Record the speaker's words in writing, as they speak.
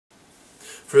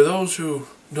For those who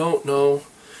don't know,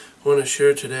 I want to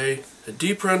share today a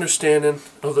deeper understanding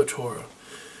of the Torah.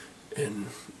 And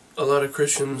a lot of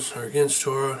Christians are against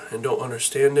Torah and don't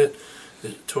understand it.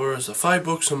 The Torah is the 5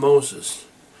 books of Moses,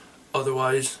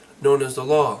 otherwise known as the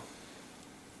law.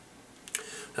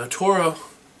 Now, Torah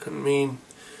can mean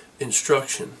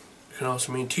instruction. It can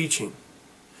also mean teaching.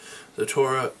 The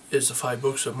Torah is the 5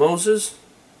 books of Moses,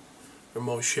 or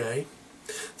Moshe.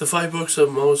 The 5 books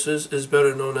of Moses is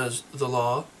better known as the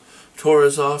law. Torah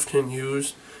is often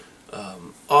used,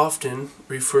 often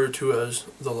referred to as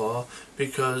the law,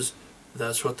 because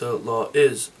that's what the law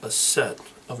is, a set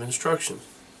of instructions.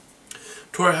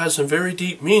 Torah has some very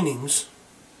deep meanings.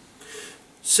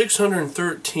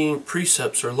 613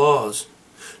 precepts or laws.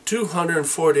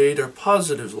 248 are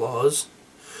positive laws,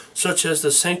 such as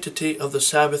the sanctity of the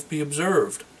Sabbath be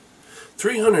observed.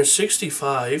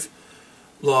 365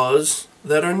 laws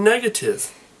that are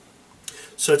negative,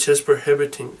 such as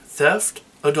prohibiting theft,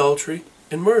 adultery,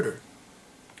 and murder.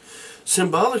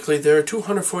 Symbolically, there are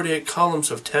 248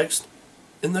 columns of text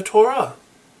in the Torah.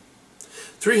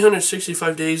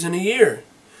 365 days in a year,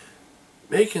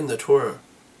 making the Torah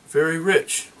very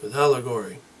rich with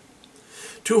allegory.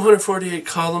 248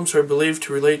 columns are believed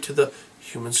to relate to the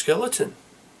human skeleton.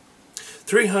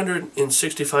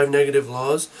 365 negative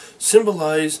laws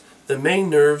symbolize the main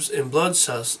nerves and blood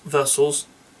vessels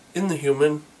in the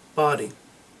human body.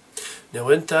 Now,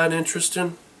 isn't that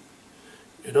interesting?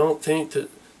 You don't think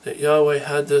that Yahweh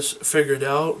had this figured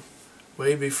out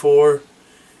way before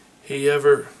He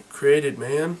ever created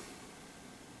man?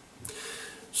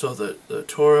 So that the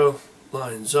Torah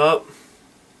lines up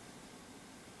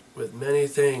with many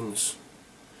things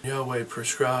Yahweh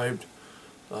prescribed.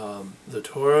 The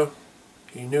Torah,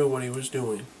 He knew what He was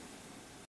doing.